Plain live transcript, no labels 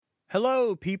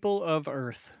Hello, people of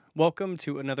Earth. Welcome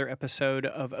to another episode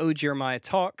of O Jeremiah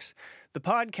Talks, the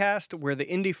podcast where the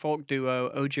indie folk duo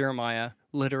O Jeremiah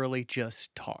literally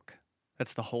just talk.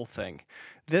 That's the whole thing.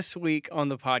 This week on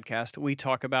the podcast, we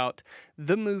talk about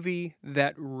the movie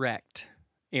that wrecked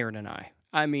Aaron and I.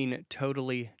 I mean,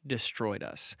 totally destroyed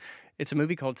us. It's a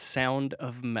movie called Sound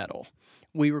of Metal.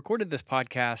 We recorded this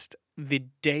podcast the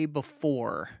day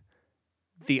before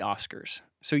the Oscars.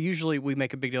 So usually we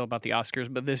make a big deal about the Oscars,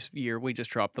 but this year we just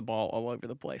dropped the ball all over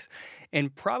the place.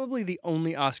 And probably the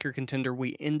only Oscar contender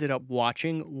we ended up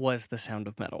watching was The Sound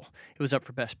of Metal. It was up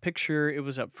for Best Picture. It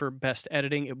was up for Best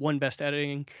Editing. It won Best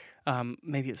Editing.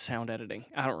 Maybe it's Sound Editing.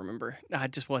 I don't remember. I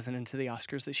just wasn't into the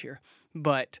Oscars this year.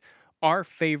 But our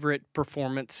favorite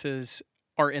performances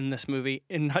are in this movie,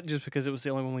 and not just because it was the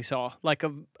only one we saw. Like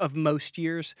of most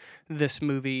years, this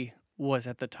movie was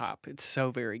at the top. It's so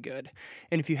very good.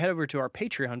 And if you head over to our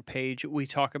Patreon page, we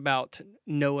talk about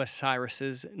Noah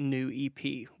Cyrus's new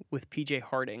EP with PJ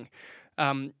Harding.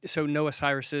 So Noah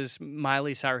Cyrus is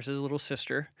Miley Cyrus's little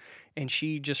sister, and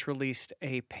she just released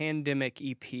a pandemic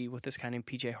EP with this guy named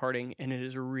PJ Harding, and it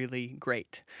is really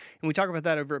great. And we talk about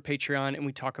that over at Patreon, and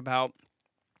we talk about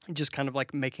just kind of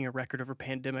like making a record over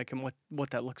pandemic and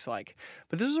what that looks like.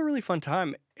 But this is a really fun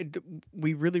time.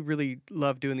 We really, really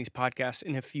love doing these podcasts.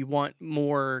 And if you want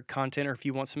more content or if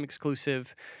you want some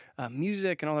exclusive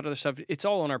music and all that other stuff, it's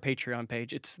all on our Patreon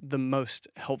page. It's the most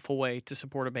helpful way to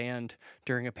support a band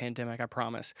during a pandemic, I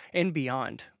promise. And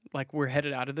beyond. Like, we're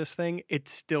headed out of this thing,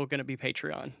 it's still going to be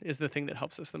Patreon is the thing that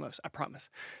helps us the most, I promise.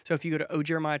 So if you go to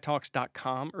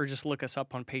ojeremiahtalks.com or just look us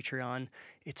up on Patreon,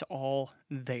 it's all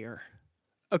there.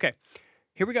 Okay,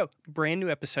 here we go. Brand new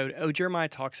episode. O Jeremiah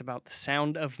talks about the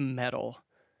sound of metal.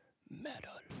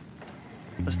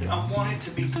 Let's do it. I want it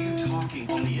to be you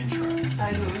talking on the intro.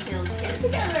 I move heels get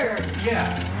together.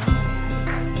 Yeah.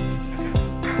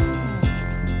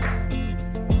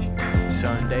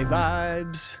 Sunday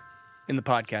vibes in the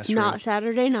podcast room. Not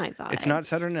Saturday night vibes. It's not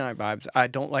Saturday night vibes. I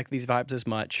don't like these vibes as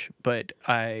much, but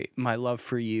my love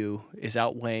for you is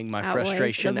outweighing my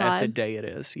frustration at the day it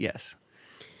is. Yes.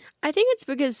 I think it's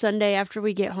because Sunday after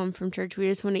we get home from church, we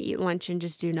just want to eat lunch and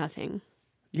just do nothing.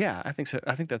 Yeah, I think so.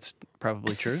 I think that's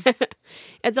probably true.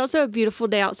 It's also a beautiful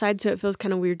day outside, so it feels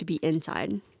kind of weird to be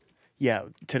inside. Yeah,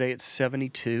 today it's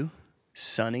 72,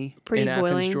 sunny Pretty in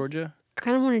boiling. Athens, Georgia. I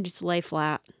kind of want to just lay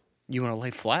flat You want to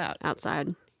lay flat?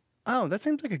 outside. Oh, that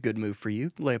seems like a good move for you.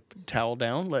 Lay a towel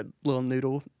down, let little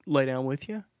Noodle lay down with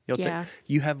you. Yeah.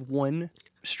 You have one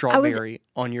strawberry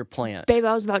on your plant. Babe,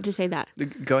 I was about to say that.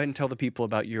 Go ahead and tell the people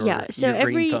about your, So your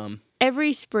green thumb.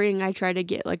 every spring I try to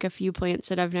get like a few plants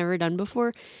that I've never done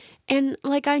before. And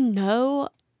like I know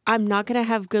I'm not going to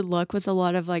have good luck with a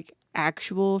lot of like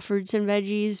actual fruits and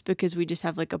veggies because we just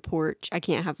have like a porch. I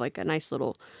can't have like a nice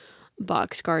little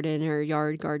box garden or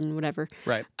yard garden, whatever.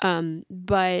 Right.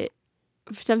 But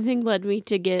something led me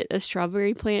to get a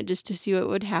strawberry plant just to see what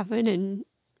would happen, and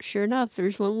sure enough,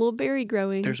 there's one little berry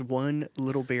growing. There's one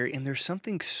little berry, and there's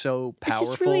something so powerful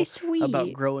just really sweet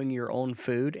about growing your own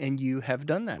food, and you have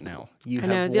done that now. You I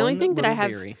know. have The only one thing that I little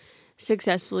have berry.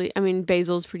 successfully, I mean,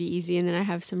 basil's pretty easy, and then I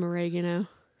have some oregano.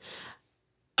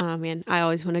 Oh, man, I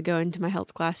always want to go into my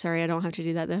health class. Sorry, I don't have to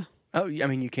do that, though. Oh, I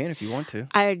mean, you can if you want to.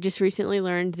 I just recently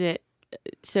learned that,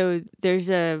 so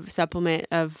there's a supplement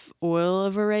of oil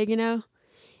of oregano,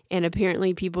 and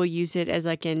apparently people use it as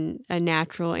like a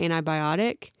natural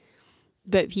antibiotic,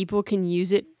 but people can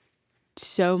use it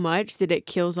so much that it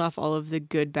kills off all of the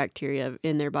good bacteria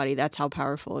in their body. That's how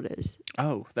powerful it is.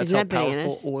 Oh, that's Isn't how that powerful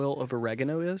bananas? oil of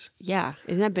oregano is? Yeah.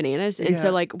 Isn't that bananas? And Yeah.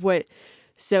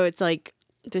 so it's like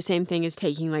the same thing as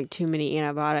taking like too many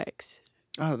antibiotics.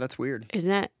 Oh, that's weird. Isn't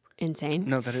that insane?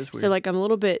 No, that is weird. So like I'm a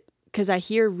little bit, because I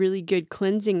hear really good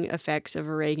cleansing effects of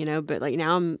oregano, but like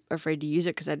now I'm afraid to use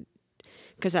it because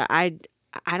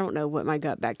I don't know what my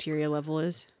gut bacteria level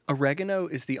is. Oregano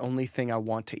is the only thing I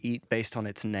want to eat based on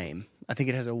its name. I think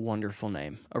it has a wonderful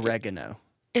name, oregano.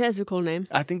 It has a cool name.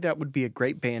 I think that would be a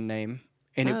great band name,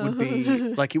 and it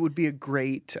would be a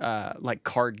great like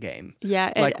card game.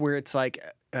 Yeah. Like where it's like,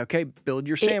 okay, build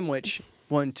your sandwich.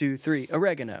 1, 2, 3,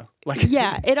 oregano. Like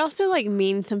Yeah. It also like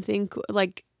means something cool.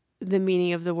 Like the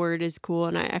meaning of the word is cool,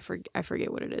 and I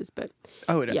forget what it is, but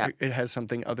it has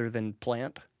something other than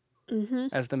plant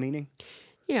as the meaning.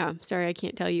 Yeah, sorry, I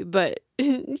can't tell you. But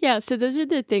yeah, so those are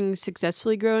the things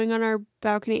successfully growing on our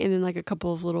balcony, and then like a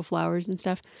couple of little flowers and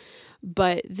stuff.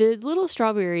 But the little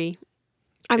strawberry,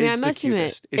 I mean, I must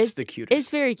admit, it's the cutest. It's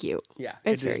very cute. Yeah,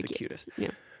 it's it very is the cute. cutest.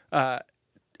 Yeah.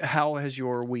 How has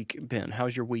your week been?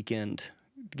 How's your weekend?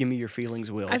 Give me your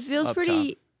feelings, Will. It feels up pretty.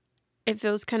 top. It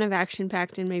feels kind of action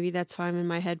packed, and maybe that's why I'm in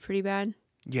my head pretty bad.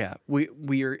 Yeah,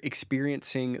 we are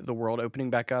experiencing the world opening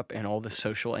back up and all the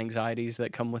social anxieties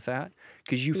that come with that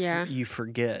because Yeah. you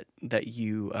forget that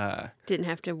you Didn't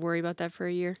have to worry about that for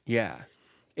a year. yeah,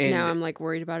 Now and I'm like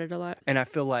worried about it a lot. I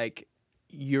feel like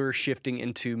you're shifting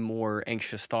into more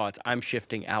anxious thoughts. I'm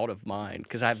shifting out of mine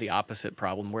because I have the opposite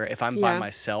problem where if I'm by Yeah.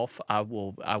 myself, I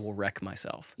will wreck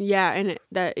myself. Yeah, and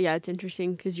it's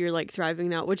interesting because you're like thriving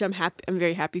now, which I'm happy. I'm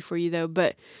very happy for you though.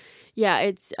 But yeah,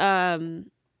 it's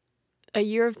a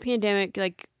year of pandemic.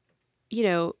 Like, you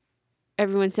know,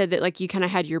 everyone said that like you kind of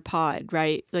had your pod,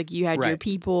 right? Like you had your Right.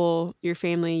 people, your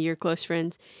family, your close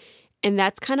friends, and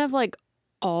that's kind of like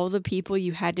all the people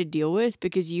you had to deal with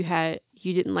because you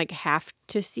didn't like have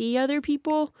to see other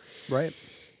people. Right.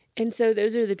 And so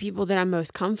those are the people that I'm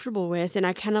most comfortable with. And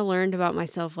I kind of learned about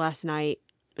myself last night.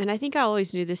 And I think I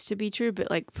always knew this to be true, but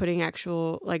like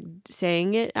like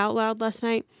saying it out loud last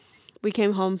night. We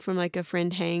came home from like a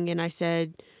friend hang and I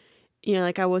said,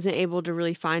 like I wasn't able to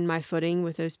really find my footing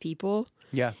with those people.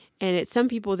 Yeah. And it's some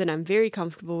people that I'm very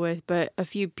comfortable with, but a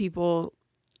few people,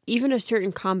 even a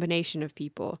certain combination of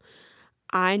people,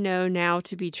 I know now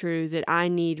to be true that I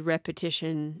need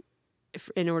repetition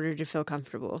in order to feel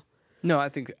comfortable. No, I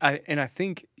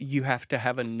think you have to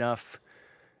have enough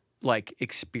like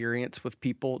experience with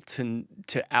people to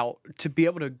be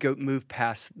able to move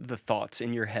past the thoughts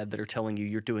in your head that are telling you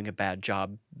you're doing a bad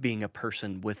job being a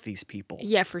person with these people.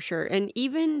 Yeah, for sure. And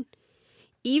even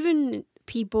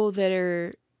people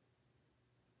that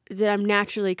I'm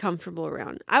naturally comfortable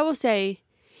around. I will say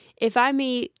if I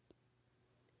meet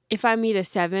a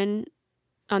 7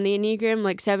 on the Enneagram,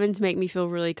 like 7s make me feel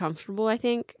really comfortable, I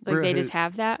think. Like We're a they just hoot.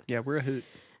 have that. Yeah, we're a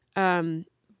hoot.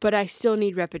 But I still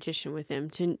need repetition with them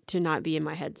to not be in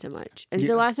my head so much. And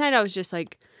so Yeah. last night I was just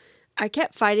like, I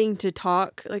kept fighting to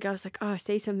talk. Like I was like, oh,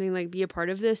 say something, like be a part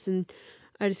of this. And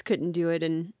I just couldn't do it.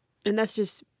 And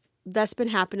that's been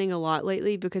happening a lot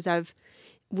lately because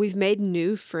we've made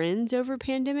new friends over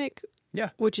pandemic. Yeah.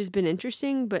 Which has been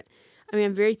interesting. But I mean,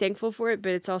 I'm very thankful for it,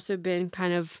 but it's also been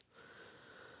kind of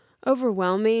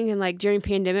overwhelming. And like during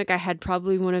pandemic, I had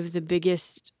probably one of the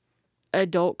biggest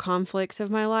adult conflicts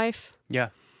of my life. Yeah.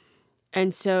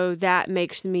 And so that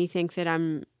makes me think that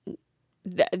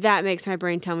that makes my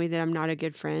brain tell me that I'm not a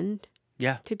good friend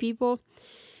Yeah. to people.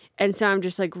 And so I'm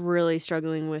just like really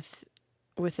struggling with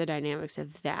the dynamics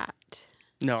of that.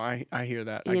 No, I hear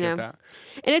that. I You get know? that.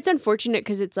 And it's unfortunate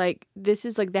because it's like, this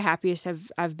is like the happiest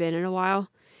I've been in a while.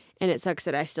 And it sucks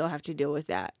that I still have to deal with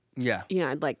that. Yeah.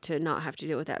 I'd like to not have to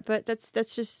deal with that. But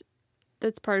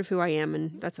that's part of who I am,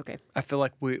 and that's okay. I feel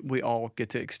like we all get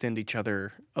to extend each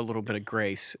other a little bit of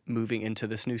grace moving into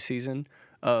this new season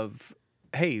of,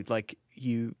 hey, like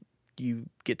you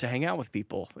get to hang out with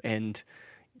people. And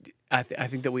I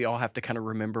think that we all have to kind of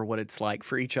remember what it's like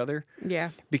for each other.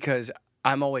 Yeah. Because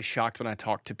I'm always shocked when I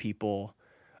talk to people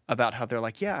about how they're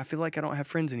like, yeah, I feel like I don't have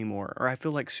friends anymore, or I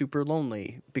feel like super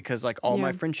lonely because like all my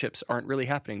Yeah. friendships aren't really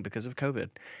happening because of COVID.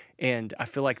 And I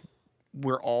feel like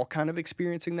we're all kind of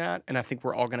experiencing that, and I think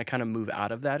we're all going to kind of move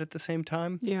out of that at the same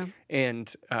time. Yeah.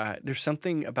 And there's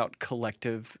something about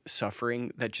collective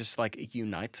suffering that just like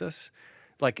unites us.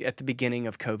 Like at the beginning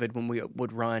of COVID, when we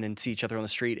would run and see each other on the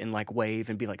street and like wave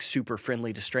and be like super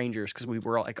friendly to strangers because we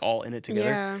were like all in it together.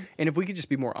 Yeah. And if we could just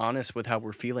be more honest with how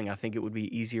we're feeling, I think it would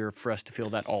be easier for us to feel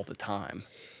that all the time.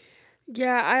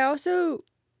 Yeah, I also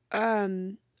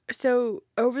so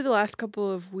over the last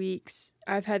couple of weeks,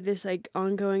 I've had this like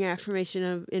ongoing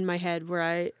affirmation in my head where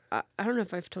I don't know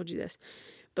if I've told you this,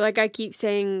 but like I keep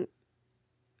saying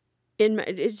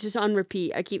it's just on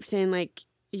repeat. I keep saying like,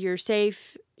 you're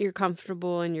safe, you're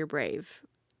comfortable, and you're brave.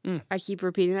 Mm. I keep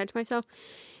repeating that to myself.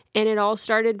 And it all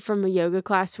started from a yoga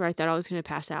class where I thought I was going to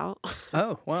pass out.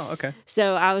 Oh, wow. Okay.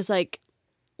 So I was like,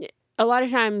 a lot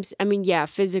of times, I mean, yeah,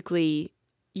 physically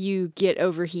you get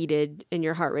overheated and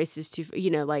your heart races too,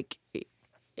 like,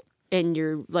 and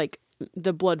you're like,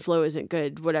 the blood flow isn't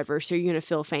good, whatever. So you're going to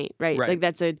feel faint, right? Right. Like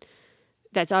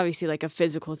that's obviously like a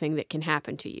physical thing that can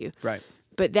happen to you. Right.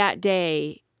 But that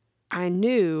day I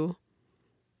knew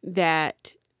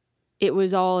that it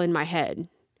was all in my head.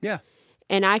 Yeah.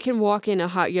 And I can walk in a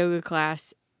hot yoga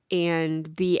class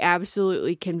and be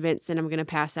absolutely convinced that I'm going to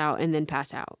pass out and then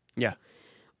pass out. Yeah.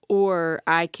 Or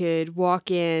I could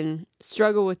walk in,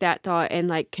 struggle with that thought and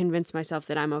like convince myself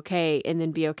that I'm okay and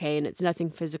then be okay. And it's nothing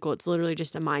physical. It's literally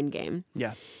just a mind game.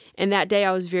 Yeah. And that day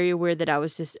I was very aware that I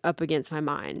was just up against my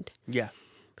mind. Yeah.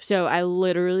 So I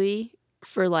literally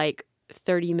for like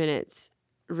 30 minutes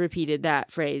repeated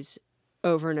that phrase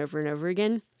over and over and over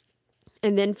again.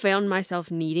 And then found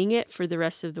myself needing it for the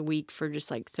rest of the week for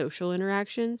just like social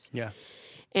interactions. Yeah.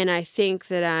 And I think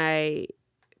that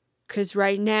because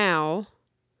right now,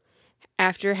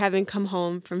 after having come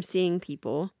home from seeing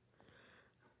people,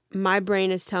 my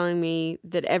brain is telling me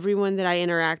that everyone that I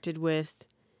interacted with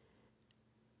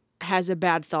has a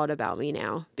bad thought about me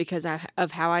now because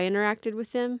of how I interacted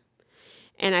with them.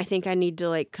 And I think I need to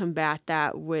like combat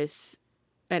that with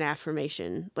an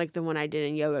affirmation like the one I did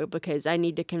in yoga, because I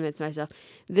need to convince myself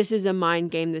this is a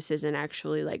mind game. This isn't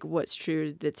actually like what's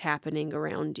true that's happening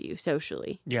around you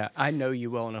socially. Yeah, I know you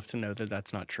well enough to know that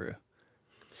that's not true.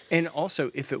 And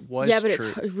also, if it was but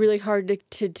true... it's really hard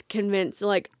to convince.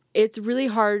 Like, it's really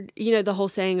hard, the whole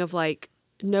saying of like,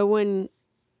 no one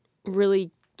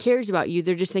really cares about you.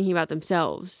 They're just thinking about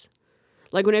themselves.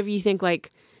 Like, whenever you think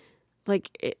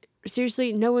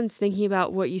seriously, no one's thinking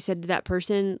about what you said to that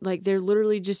person. Like, they're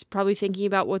literally just probably thinking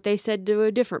about what they said to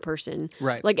a different person.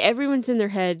 Right. Like, everyone's in their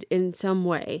head in some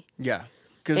way. Yeah.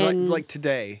 Because like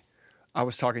today, I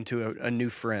was talking to a new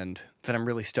friend that I'm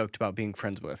really stoked about being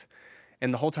friends with.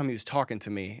 And the whole time he was talking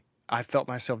to me, I felt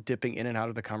myself dipping in and out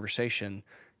of the conversation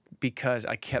because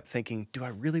I kept thinking, do I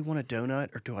really want a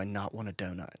donut or do I not want a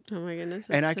donut? Oh my goodness.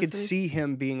 And I so could funny. see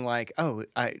him being like,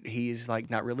 he's like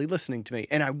not really listening to me.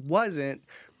 And I wasn't,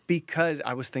 because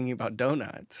I was thinking about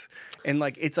donuts. And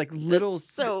like, it's like little,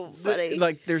 That's so funny.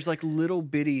 like there's like little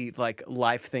bitty like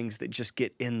life things that just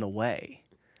get in the way.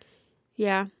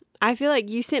 Yeah. I feel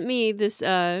like you sent me this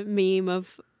meme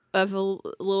of a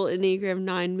little Enneagram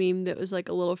 9 meme that was like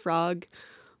a little frog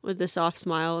with a soft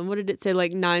smile. And what did it say?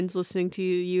 Like, 9's listening to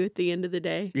you at the end of the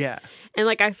day. Yeah. And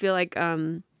like, I feel like,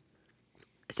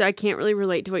 so I can't really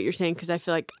relate to what you're saying because I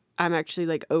feel like I'm actually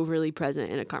like overly present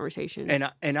in a conversation.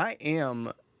 And I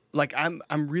am like, I'm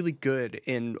really good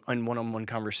in one-on-one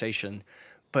conversation,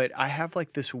 but I have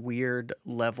like this weird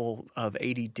level of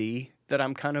ADD that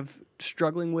I'm kind of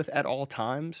struggling with at all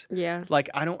times. Yeah. Like,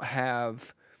 I don't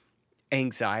have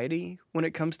anxiety when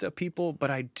it comes to people, but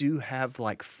I do have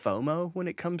like FOMO when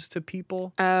it comes to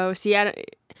people. Oh, see,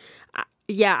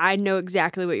 I know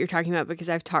exactly what you're talking about because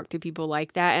I've talked to people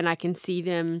like that, and I can see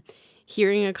them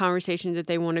hearing a conversation that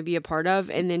they want to be a part of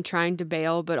and then trying to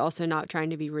bail, but also not trying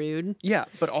to be rude. Yeah,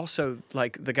 but also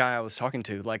like the guy I was talking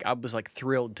to, like I was like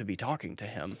thrilled to be talking to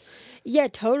him. Yeah,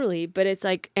 totally. But it's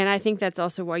like, and I think that's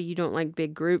also why you don't like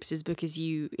big groups, is because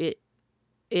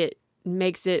it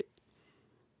makes it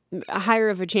higher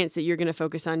of a chance that you're going to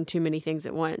focus on too many things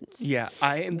at once. Yeah,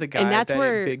 I am the guy that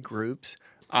in big groups,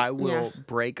 I will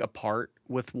break apart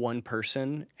with one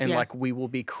person and like we will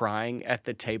be crying at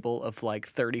the table of like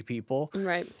 30 people.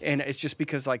 Right. And it's just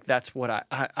because like that's what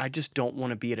I just don't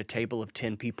want to be at a table of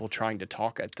 10 people trying to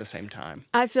talk at the same time.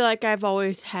 I feel like I've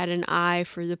always had an eye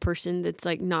for the person that's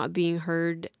like not being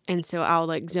heard, and so I'll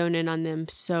like zone in on them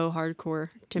so hardcore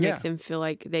to make them feel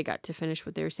like they got to finish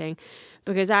what they were saying,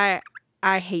 because I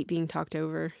hate being talked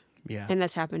over. Yeah. And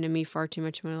that's happened to me far too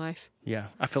much in my life. Yeah.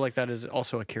 I feel like that is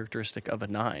also a characteristic of a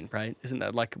 9, right? Isn't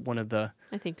that like one of the...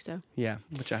 I think so. Yeah,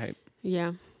 which I hate.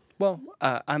 Yeah. Well,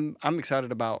 I'm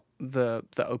excited about the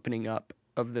opening up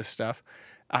of this stuff.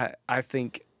 I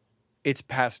think it's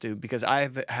past due because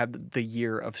I've had the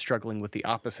year of struggling with the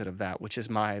opposite of that, which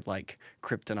is my like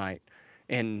kryptonite.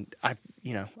 And I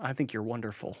think you're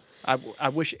wonderful. I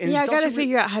wish. And I got to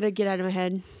figure out how to get out of my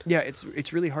head. Yeah,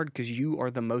 it's really hard because you are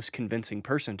the most convincing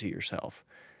person to yourself,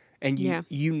 and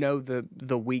you know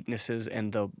the weaknesses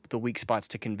and the weak spots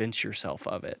to convince yourself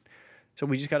of it. So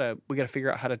we gotta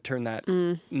figure out how to turn that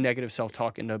negative self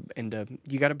talk into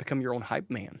you got to become your own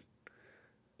hype man.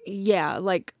 Yeah,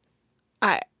 like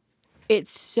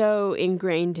it's so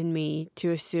ingrained in me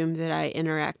to assume that I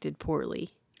interacted poorly.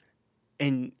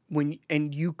 And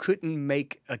you couldn't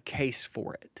make a case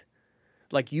for it.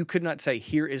 Like, you could not say,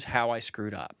 here is how I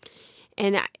screwed up.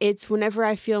 And it's whenever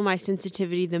I feel my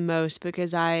sensitivity the most,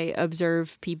 because I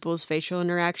observe people's facial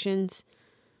interactions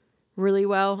really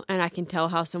well, and I can tell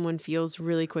how someone feels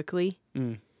really quickly.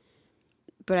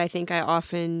 But I think I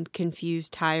often confuse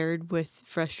tired with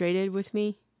frustrated with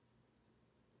me.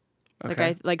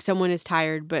 Okay. Like someone is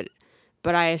tired, but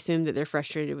I assume that they're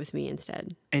frustrated with me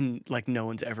instead. And like no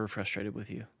one's ever frustrated with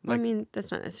you. Like, I mean,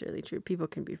 that's not necessarily true. People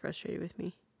can be frustrated with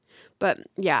me. But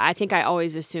yeah, I think I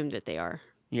always assume that they are.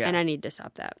 Yeah. And I need to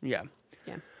stop that. Yeah.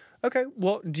 Yeah. Okay.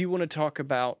 Well, do you want to talk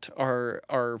about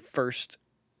our first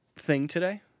thing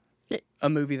today? A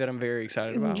movie that I'm very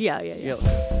excited about. Yeah. Let's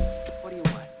go. What do you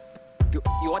want?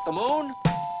 You want the moon?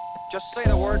 Just say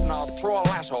the word and I'll throw a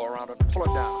lasso around it and pull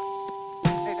it down.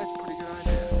 Hey, that's a pretty good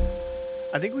idea.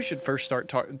 I think we should first start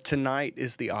tonight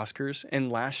is the Oscars, and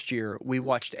last year we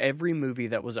watched every movie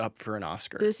that was up for an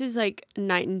Oscar. This is like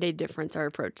night and day difference, our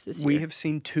approach this year. We have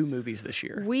seen 2 movies this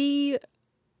year. We,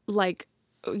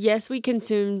 yes, we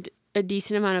consumed a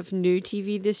decent amount of new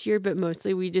TV this year, but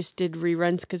mostly we just did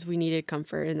reruns because we needed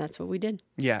comfort, and that's what we did.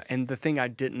 Yeah, and the thing I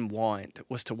didn't want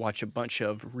was to watch a bunch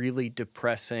of really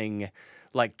depressing,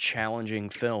 like challenging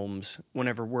films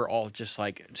whenever we're all just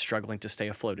like struggling to stay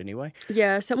afloat anyway.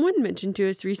 Yeah, someone mentioned to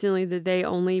us recently that they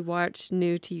only watched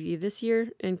new TV this year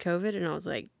in COVID, and I was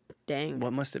like, dang.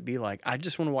 What must it be like? I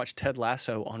just want to watch Ted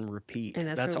Lasso on repeat. And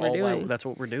that's what we're doing. That's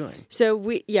what we're doing. So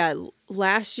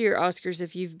last year Oscars,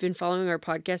 if you've been following our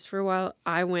podcast for a while,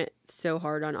 I went so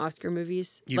hard on Oscar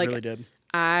movies. You really did.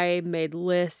 I made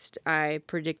lists. I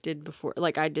predicted before,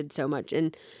 like I did so much,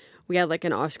 and we had like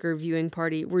an Oscar viewing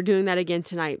party. We're doing that again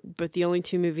tonight, but the only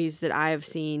two movies that I have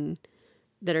seen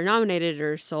that are nominated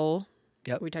are Soul.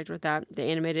 Yep. We talked about that, the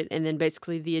animated, and then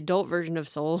basically the adult version of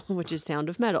Soul, which is Sound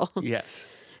of Metal. Yes.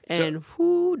 And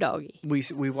whoo doggy.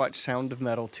 We watched Sound of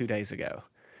Metal 2 days ago,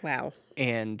 Wow.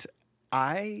 and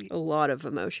A lot of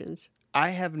emotions. I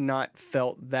have not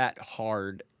felt that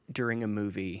hard during a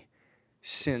movie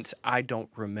since I don't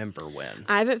remember when.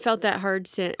 I haven't felt that hard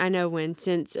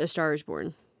since A Star Is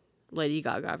Born, Lady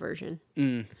Gaga version.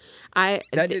 That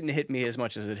didn't hit me as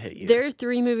much as it hit you. There are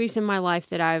 3 movies in my life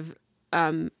that I've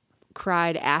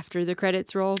cried after the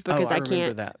credits roll because I I remember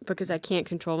can't that. because I can't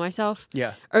control myself.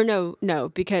 Yeah. Or no,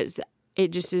 because it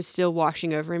just is still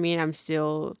washing over me, and I'm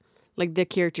still like the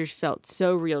characters felt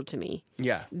so real to me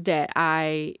Yeah. that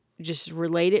I just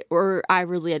related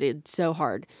so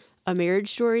hard. A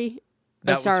Marriage Story,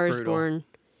 That A was Star Is brutal. Born,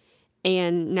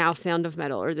 and now Sound of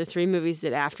Metal are the 3 movies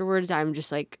that afterwards I'm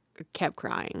just like kept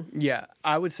crying. Yeah,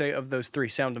 I would say of those 3,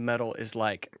 Sound of Metal is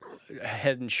like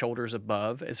head and shoulders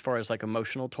above as far as like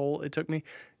emotional toll it took me.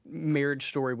 Marriage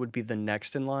Story would be the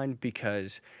next in line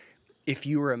because if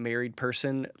you were a married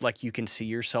person, like you can see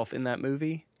yourself in that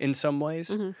movie in some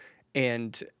ways.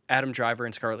 And Adam Driver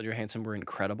and Scarlett Johansson were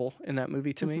incredible in that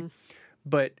movie to me.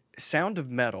 But Sound of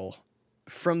Metal,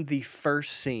 from the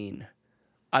first scene,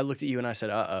 I looked at you and I said,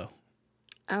 "Uh-oh,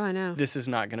 Oh, I know. this is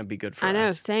not going to be good for I know,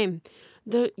 us." same.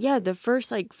 The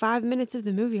first like 5 minutes of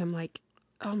the movie, I'm like,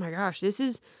 oh my gosh, this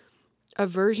is a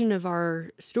version of our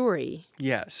story.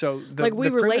 Yeah, so the, Like, we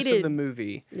the premise of related- the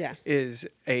movie Yeah. is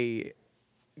a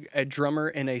drummer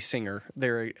and a singer.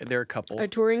 They're a couple. A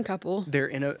touring couple. They're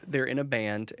in a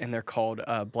band and they're called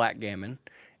Black Gammon,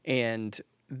 and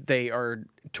they are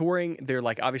touring. They're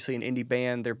like obviously an indie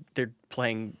band. They're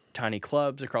playing tiny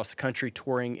clubs across the country,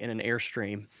 touring in an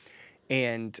Airstream,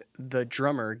 and the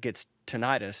drummer gets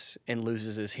tinnitus and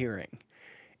loses his hearing,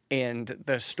 and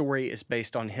the story is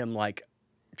based on him like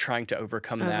trying to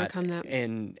overcome that.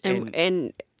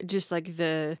 And just like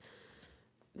the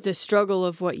struggle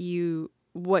of what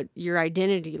your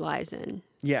identity lies in.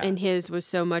 Yeah. And his was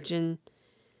so much in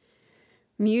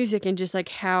music, and just like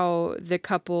how the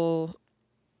couple,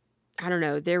 I don't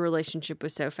know, their relationship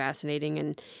was so fascinating.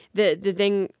 And the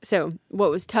thing, so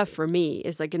what was tough for me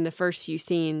is like in the first few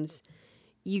scenes,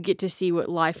 you get to see what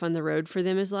life on the road for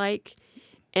them is like.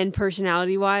 And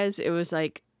personality wise, it was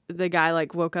like the guy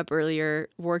like woke up earlier,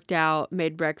 worked out,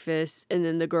 made breakfast, and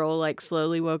then the girl like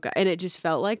slowly woke up, and it just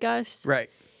felt like us. Right.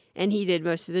 And he did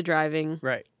most of the driving.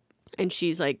 Right. And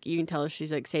she's like, you can tell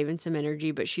she's like saving some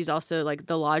energy, but she's also like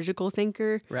the logical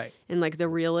thinker. Right. And like the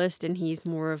realist, and he's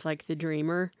more of like the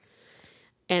dreamer.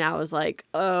 And I was like,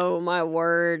 oh my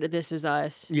word, this is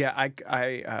us. Yeah,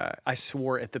 I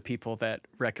swore at the people that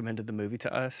recommended the movie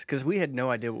to us because we had no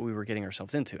idea what we were getting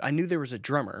ourselves into. I knew there was a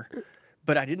drummer,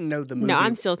 but I didn't know the movie. No,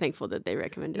 I'm still thankful that they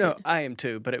recommended No, it. I am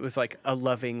too, but it was like a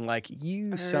loving, like,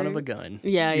 you son of a gun.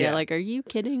 Yeah, like, are you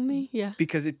kidding me? Yeah.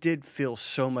 Because it did feel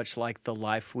so much like the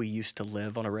life we used to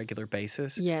live on a regular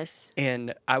basis. Yes.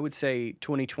 And I would say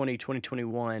 2020,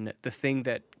 2021, the thing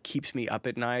that keeps me up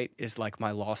at night is like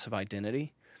my loss of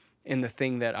identity. And the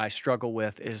thing that I struggle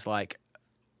with is like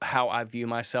how I view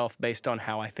myself based on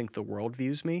how I think the world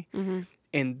views me. Mm-hmm.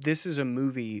 And this is a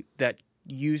movie that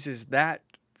uses that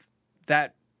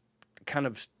kind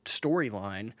of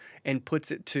storyline and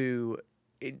puts it to,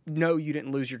 no, you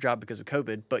didn't lose your job because of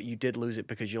COVID, but you did lose it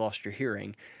because you lost your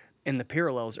hearing. And the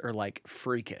parallels are like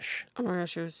freakish. Oh my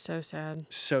gosh, it was so sad.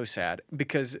 So sad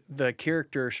because the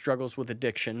character struggles with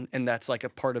addiction, and that's like a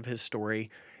part of his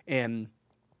story. And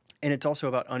it's also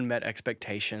about unmet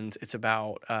expectations. It's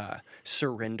about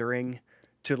surrendering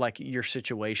to like your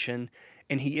situation.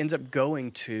 And he ends up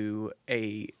going to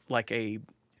a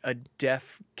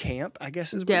deaf camp, I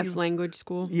guess is Deaf language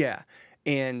school. Yeah.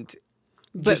 And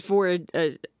But for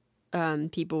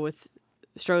people with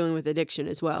struggling with addiction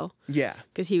as well. Yeah.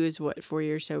 Because he was, 4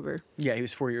 years sober? Yeah, he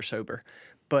was 4 years sober.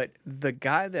 But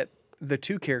the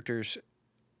two characters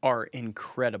are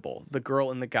incredible. The girl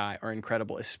and the guy are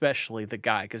incredible, especially the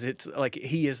guy, because it's like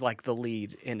he is like the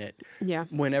lead in it. Yeah.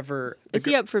 Whenever Is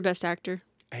he up for Best Actor?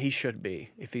 he should be,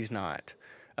 if he's not.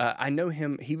 I know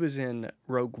him. He was in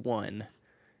Rogue One,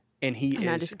 and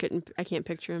I can't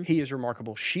picture him. he is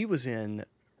remarkable. She was in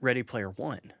Ready Player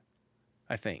One,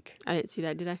 I think. I didn't see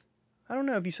that, did I? I don't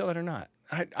know if you saw that or not.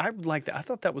 I like that. I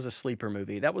thought that was a sleeper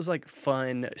movie. That was like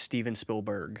fun Steven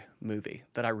Spielberg movie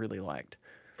that I really liked.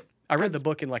 I read the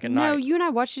book in like a night. No, you and I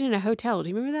watched it in a hotel. Do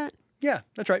you remember that? Yeah,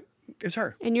 that's right. It's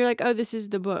her. And you're like, oh, this is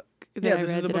the book that Yeah, I this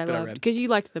is read the that book I that I loved. read. Because you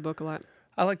liked the book a lot.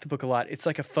 I like the book a lot. It's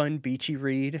like a fun beachy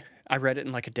read. I read it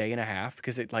in like a day and a half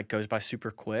because it like goes by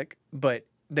super quick. But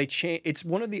it's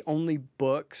one of the only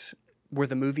books where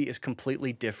the movie is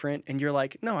completely different, and you're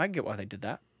like, no, I get why they did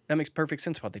that. That makes perfect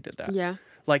sense why they did that. Yeah.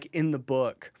 Like in the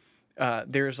book,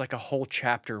 there's like a whole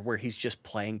chapter where he's just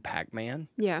playing Pac-Man.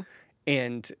 Yeah.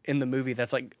 And in the movie,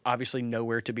 that's like obviously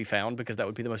nowhere to be found because that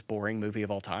would be the most boring movie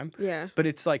of all time. Yeah. But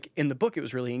it's like in the book, it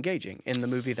was really engaging. In the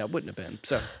movie, that wouldn't have been.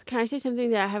 So, Can I say something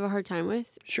that I have a hard time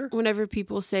with? sure. Whenever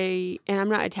people say, and I'm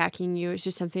not attacking you, it's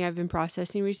just something I've been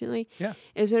processing recently. Yeah.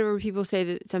 Is whenever people say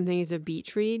that something is a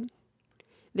beach read,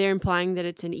 they're implying that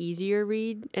it's an easier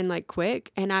read and like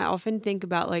quick. And I often think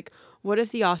about like, what if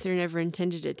the author never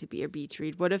intended it to be a beach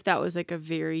read? What if that was like a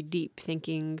very deep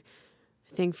thinking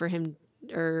thing for him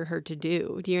or her to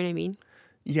do? Do you know what I mean?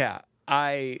 Yeah.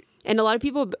 And a lot of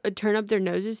people turn up their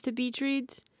noses to beach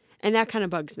reads, and that kind of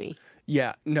bugs me.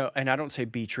 Yeah. No, and I don't say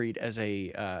beach read as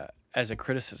a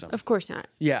criticism. Of course not.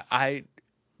 Yeah. I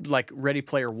like Ready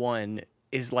Player One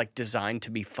is like designed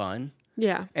to be fun.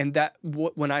 Yeah. And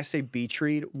when I say beach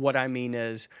read, what I mean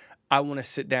is I want to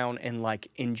sit down and like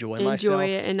enjoy myself. Enjoy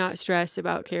it and not stress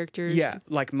about characters. Yeah,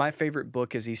 like my favorite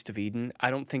book is East of Eden. I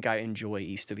don't think I enjoy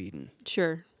East of Eden.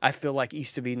 Sure. I feel like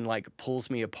East of Eden like pulls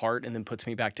me apart and then puts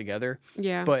me back together.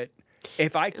 Yeah. But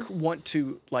if I want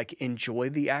to like enjoy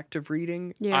the act of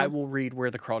reading, Yeah. I will read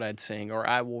Where the Crawdads Sing, or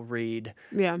I will read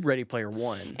Ready Player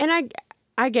One. And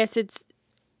I guess it's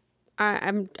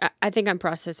I think I'm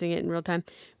processing it in real time.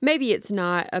 Maybe it's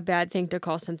not a bad thing to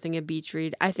call something a beach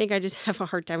read. I think I just have a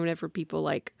hard time whenever people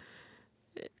like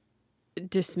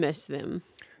dismiss them.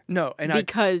 No, and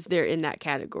because they're in that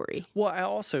category. Well, I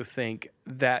also think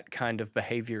that kind of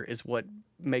behavior is what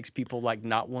makes people like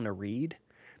not want to read,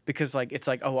 because like it's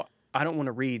like, oh, I don't want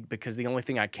to read because the only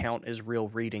thing I count as real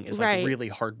reading is like Right. really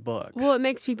hard books. Well, it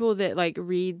makes people that like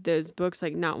read those books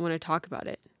like not want to talk about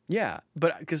it. Yeah,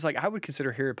 but because like I would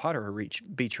consider Harry Potter a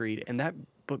beach read, and that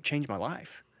book changed my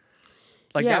life.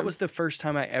 Like Yeah. that was the first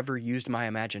time I ever used my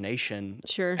imagination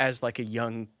Sure. as like a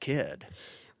young kid.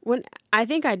 When I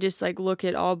think I just like look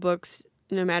at all books,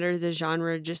 no matter the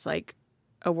genre, just like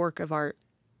a work of art.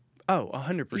 Oh,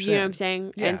 100%. You know what I'm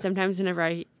saying? Yeah. And sometimes whenever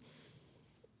I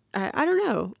don't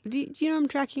know. Do you know I'm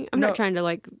tracking? I'm No. not trying to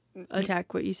like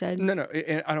attack what you said. No,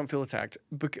 I don't feel attacked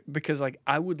because like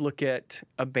I would look at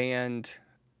a band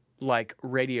like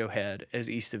Radiohead as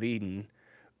East of Eden,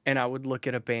 and I would look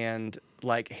at a band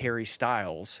like Harry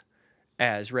Styles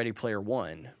as Ready Player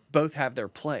One. Both have their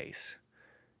place,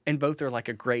 and both are like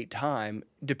a great time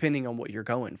depending on what you're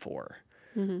going for.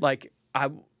 Mm-hmm. Like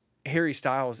Harry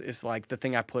Styles is like the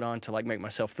thing I put on to like make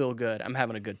myself feel good. I'm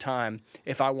having a good time.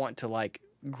 If I want to like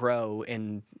grow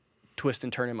and twist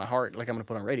and turn in my heart, like I'm gonna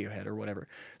put on Radiohead or whatever.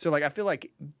 So like I feel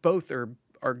like both are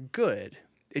good.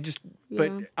 It just,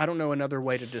 but Yeah. I don't know another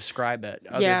way to describe it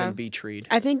other Yeah. than beach read.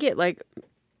 I think it like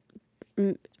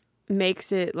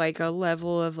makes it like a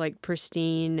level of like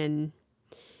pristine and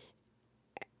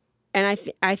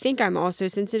I think I'm also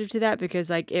sensitive to that because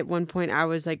like at one point I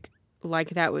was like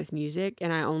that with music,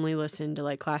 and I only listened to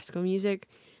like classical music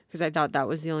because I thought that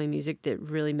was the only music that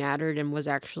really mattered and was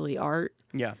actually art.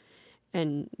 Yeah.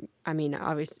 And I mean,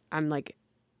 obviously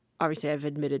I've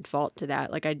admitted fault to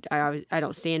that. Like I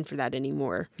don't stand for that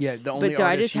anymore. Yeah. The only so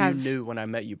I artist just you knew when I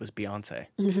met you was Beyonce.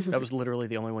 That was literally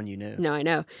the only one you knew. No, I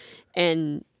know.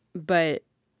 But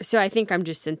so I think I'm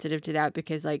just sensitive to that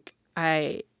because like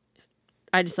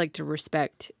I just like to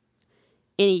respect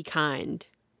any kind,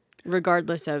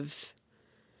 regardless of,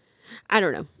 I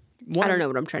don't know. I don't know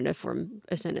what I'm trying to form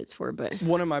a sentence for, but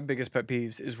One of my biggest pet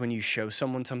peeves is when you show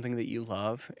someone something that you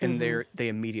love and they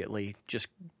immediately just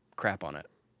crap on it.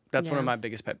 That's one of Yeah. my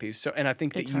biggest pet peeves. So, and I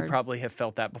think that It's you hard. probably have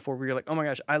felt that before where you're like, oh my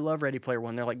gosh, I love Ready Player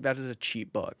One. They're like, that is a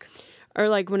cheap book. or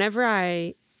like whenever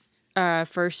I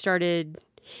first started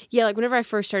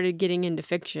getting into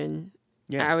fiction,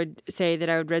 Yeah. I would say that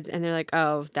I would read, and they're like,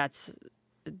 oh, that's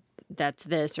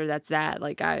this or that's that.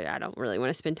 Like, I don't really want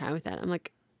to spend time with that. I'm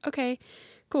like, okay,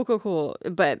 cool.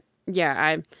 But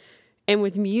yeah, and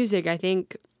with music, I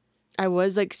think I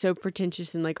was like so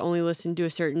pretentious and like only listened to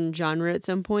a certain genre at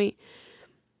some point.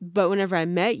 But whenever I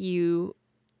met you,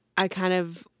 I kind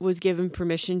of was given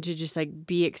permission to just like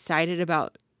be excited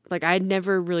about, like, I'd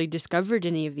never really discovered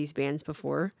any of these bands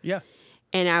before. Yeah.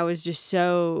 And I was just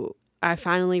I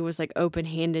finally was like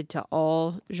open-handed to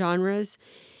all genres.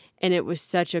 And it was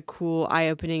such a cool,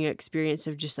 eye-opening experience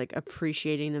of just like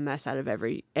appreciating the mess out of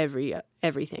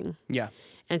everything. Yeah.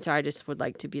 And so I just would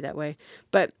like to be that way.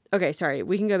 But okay, sorry,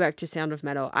 we can go back to Sound of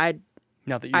Metal.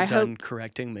 Now that you're done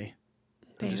correcting me.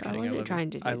 I'm Babe, just I kidding. wasn't trying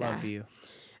to do I that. love you.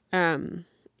 And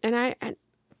I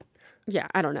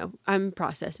don't know. I'm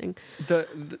processing.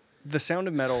 The Sound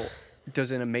of Metal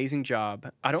does an amazing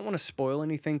job. I don't want to spoil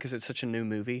anything because it's such a new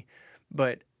movie,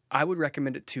 but I would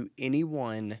recommend it to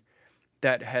anyone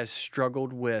that has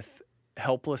struggled with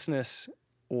helplessness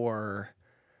or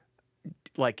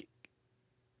like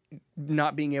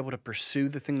not being able to pursue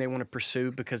the thing they want to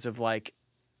pursue because of like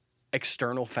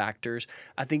external factors.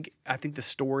 I think the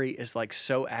story is like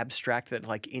so abstract that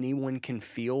like anyone can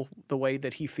feel the way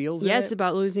that he feels. Yeah, in it's it.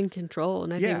 about losing control,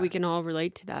 and I Yeah. think we can all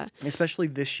relate to that. Especially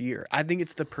this year. I think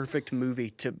it's the perfect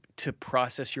movie to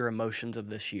process your emotions of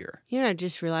this year. You know, I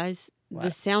just realized What? the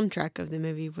soundtrack of the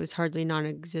movie was hardly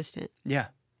non-existent Yeah.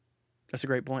 That's a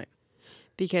great point.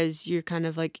 because you're kind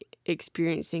of like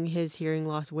experiencing his hearing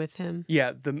loss with him.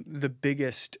 Yeah, the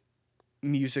biggest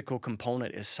musical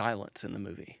component is silence in the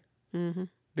movie. Mm-hmm.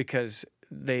 Because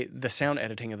the sound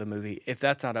editing of the movie, if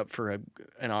that's not up for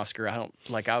an Oscar, I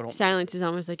don't. Silence is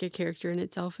almost like a character in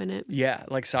itself in it. Yeah,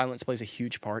 like silence plays a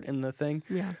huge part in the thing.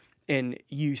 Yeah. And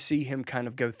you see him kind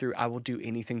of go through, I will do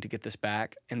anything to get this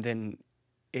back. And then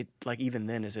it, like, even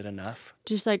then, is it enough?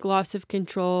 Just like loss of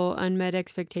control, unmet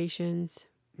expectations,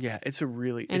 Yeah, it's a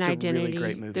really and identity. really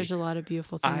great movie. There's a lot of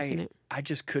beautiful things in it. I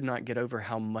just could not get over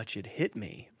how much it hit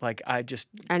me. Like, I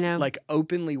know. like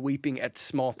openly weeping at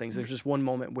small things. There's just one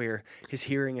moment where his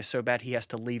hearing is so bad he has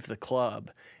to leave the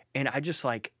club. And I just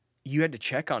like, you had to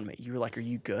check on me. You were like, are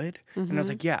you good? And I was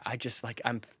like, yeah,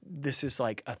 this is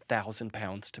like 1,000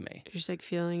 pounds to me. You're just like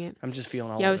feeling it. I'm just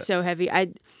feeling all Yeah, it of was it. so heavy. I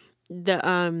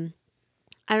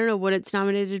don't know what it's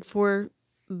nominated for,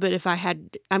 but if I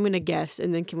had, I'm gonna guess,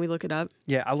 and then can we look it up?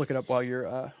 Yeah, I'll look it up while you're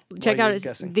Check while out you're his,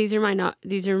 guessing. these are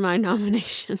my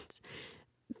nominations: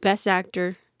 Best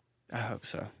Actor, I hope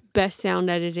so. Best Sound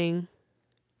Editing.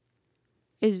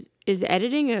 Is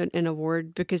editing an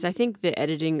award? Because I think the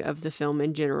editing of the film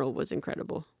in general was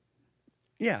incredible.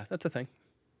 Yeah, that's a thing.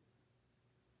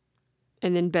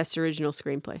 And then Best Original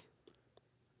Screenplay.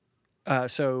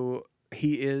 So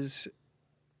his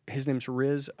name's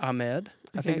Riz Ahmed,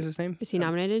 I think Okay. is his name. Is he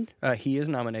nominated? He is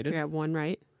nominated. You got one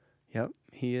right. Yep,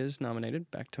 he is nominated.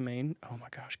 Back to Maine. Oh my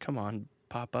gosh, come on,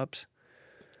 pop-ups.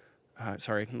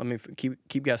 Sorry, let me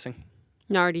keep guessing.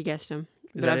 No, I already guessed him.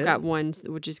 Is But that I've it? got one,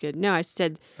 which is good. No, I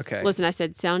said, Okay. listen, I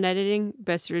said sound editing,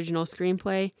 best original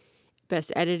screenplay,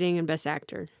 best editing, and best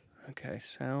actor Okay,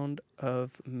 Sound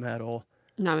of Metal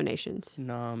nominations.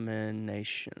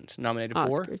 nominations. Nominated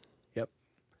for? Oscar. Yep.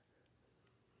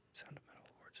 Sound of Metal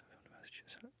Awards.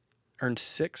 Earned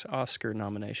 6 Oscar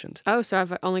nominations. Oh, so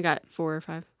I've only got 4 or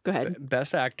 5. Go ahead.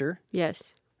 Best Actor,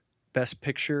 Yes. Best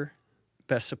Picture,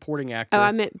 Best Supporting Actor. Oh,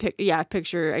 I meant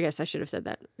picture. I guess I should have said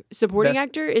that. Supporting Best-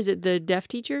 actor? Is it the deaf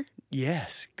teacher?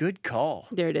 Yes, good call.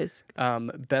 There it is.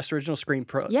 Best Original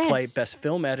Screenplay, Yes. Best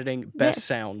Film Editing, Best Yes.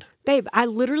 Sound. Babe, I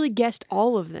literally guessed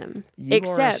all of them. You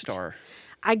except are a star.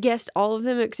 I guessed all of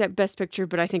them except best picture,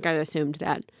 but I think I assumed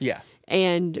that. Yeah,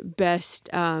 And best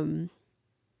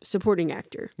supporting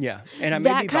actor. yeah. And I may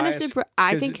That be kind of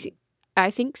biased I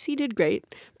think C did great,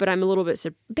 but I'm a little bit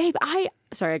babe.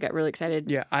 Sorry, I got really excited.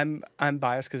 Yeah, I'm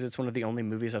biased because it's one of the only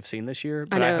movies I've seen this year, I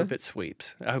but I know. hope it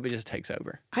sweeps. I hope it just takes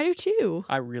over. I do too.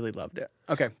 I really loved it.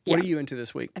 Okay, what Yeah. are you into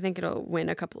this week? I think it'll win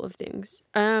a couple of things.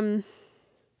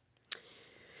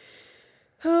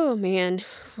 Oh man,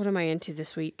 what am I into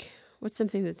this week? What's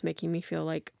something that's making me feel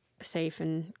like safe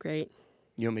and great?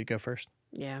 You want me to go first?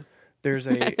 Yeah. There's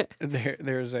a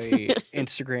there's a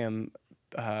Instagram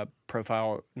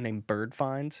profile named Bird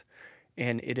Finds,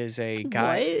 and it is a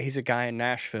guy. What? He's a guy in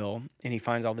Nashville, and he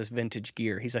finds all this vintage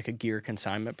gear. He's like a gear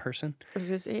consignment person. I was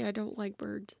gonna say I don't like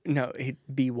birds. No, he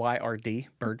BYRD,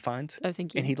 Bird Finds. Oh,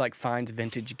 thank you. And he like finds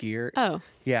vintage gear. Oh,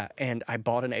 Yeah, and I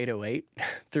bought an 808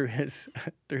 through his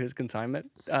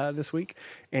consignment this week,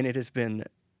 and it has been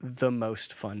the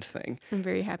most fun thing. I'm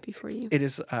very happy for you. It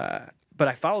is, but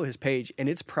I follow his page, and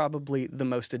it's probably the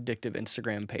most addictive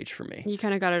Instagram page for me. You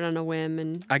kind of got it on a whim,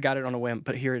 and I got it on a whim,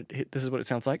 but this is what it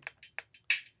sounds like.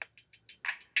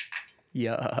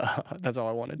 Yeah, that's all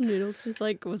I wanted. Noodles just was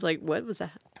like, what was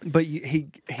that? But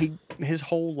his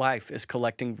whole life is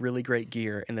collecting really great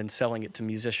gear and then selling it to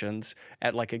musicians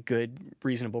at like a good,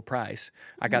 reasonable price.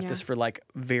 I got Yeah. this for like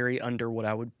very under what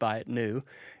I would buy it new,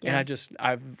 and Yeah.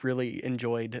 I've really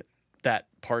enjoyed that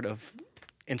part of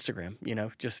Instagram. You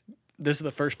know, just this is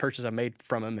the first purchase I made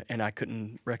from him, and I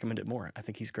couldn't recommend it more. I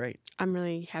think he's great. I'm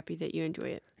really happy that you enjoy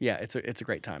it. Yeah, it's a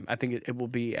great time. I think it will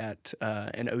be at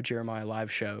an O Jeremiah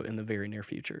live show in the very near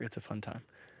future. It's a fun time.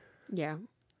 Yeah.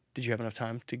 Did you have enough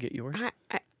time to get yours?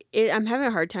 I'm having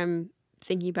a hard time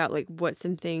thinking about like what's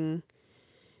something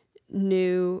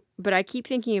new, but I keep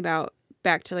thinking about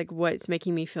back to like what's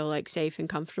making me feel like safe and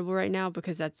comfortable right now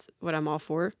because that's what I'm all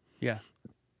for. Yeah.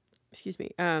 Excuse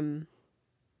me.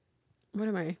 What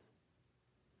am I?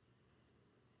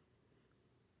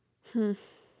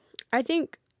 I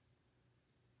think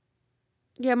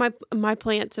yeah, my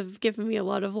plants have given me a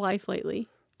lot of life lately.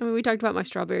 I mean, we talked about my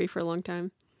strawberry for a long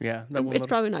time. Yeah, It's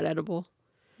probably not edible.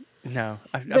 No,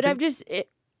 But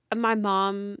my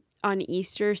mom on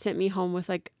Easter sent me home with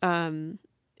like,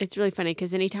 it's really funny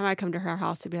because anytime I come to her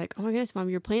house, I'd be like, oh my goodness, Mom,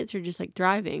 your plants are just like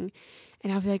thriving.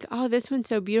 And I'll be like, oh, this one's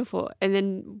so beautiful. And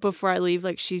then before I leave,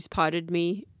 like she's potted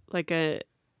me like a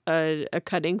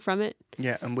cutting from it.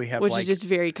 Yeah, and we have which like, is just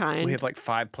very kind. we have like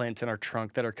 5 plants in our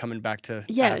trunk that are coming back to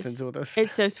Yes, Athens with us.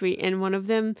 It's so sweet. And one of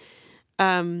them,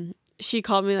 she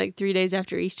called me like 3 days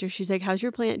after Easter. She's like, how's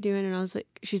your plant doing? And I was like,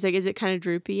 she's like, is it kind of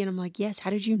droopy? And I'm like, yes. How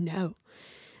did you know?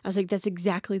 I was like, that's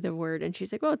exactly the word. And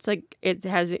she's like, well, it's like, it's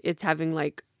having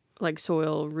like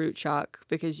soil root shock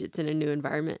because it's in a new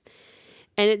environment.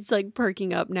 And it's like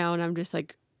perking up now. And I'm just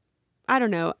like, I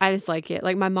don't know. I just like it.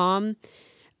 Like my mom,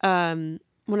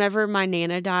 whenever my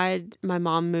Nana died, my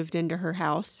mom moved into her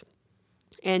house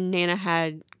and Nana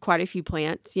had quite a few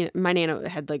plants. You know, my Nana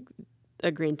had like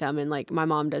a green thumb and like my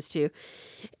mom does too.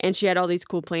 And she had all these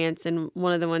cool plants. And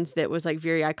one of the ones that was like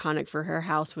very iconic for her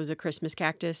house was a Christmas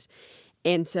cactus.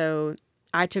 And so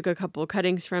I took a couple of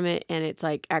cuttings from it and it's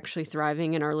like actually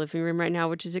thriving in our living room right now,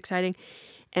 which is exciting.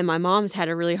 And my mom's had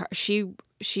a really hard, she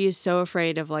is so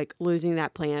afraid of like losing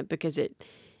that plant because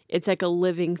it's like a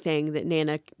living thing that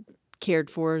Nana cared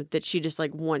for that she just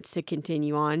like wants to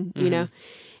continue on, you know?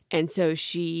 And so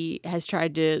she has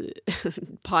tried to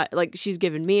like she's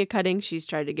given me a cutting. She's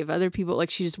tried to give other people, like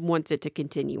she just wants it to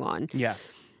continue on. Yeah.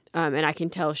 And I can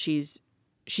tell she's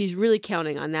really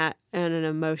counting on that on an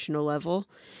emotional level.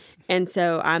 And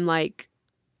so I'm like,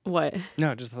 what?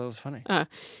 No, I just thought it was funny.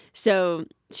 So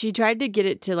she tried to get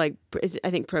it to like, I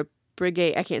think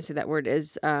propagate, I can't say that word,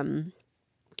 is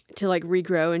to like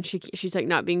regrow. And she's like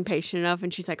not being patient enough.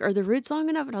 And she's like, are the roots long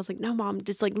enough? And I was like, no, Mom,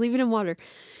 just like leave it in water.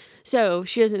 So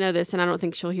she doesn't know this, and I don't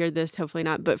think she'll hear this, hopefully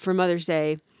not. But for Mother's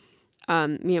Day,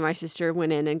 me and my sister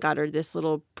went in and got her this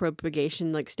little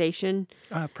propagation like station.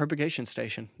 Propagation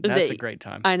station. That's a great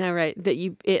time. I know, right? That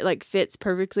it like fits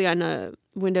perfectly on a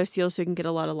windowsill so you can get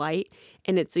a lot of light.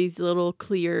 And it's these little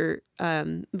clear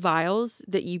vials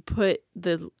that you put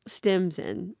the stems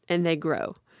in and they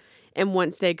grow. And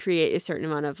once they create a certain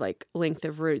amount of like length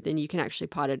of root, then you can actually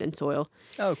pot it in soil.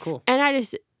 Oh, cool. And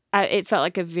it felt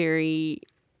like a very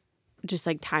just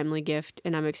like timely gift,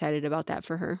 and I'm excited about that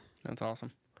for her. That's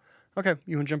awesome. Okay,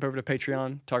 you want to jump over to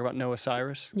Patreon, talk about Noah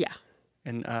Cyrus? Yeah.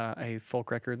 And a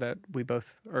folk record that we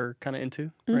both are kind of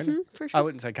into right now? For sure. I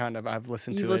wouldn't say kind of. I've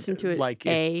listened to it. You've listened to it like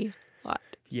a lot.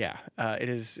 Yeah, it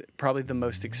is probably the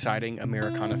most exciting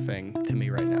Americana thing to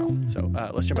me right now. So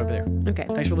let's jump over there. Okay.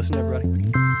 Thanks for listening,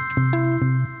 everybody.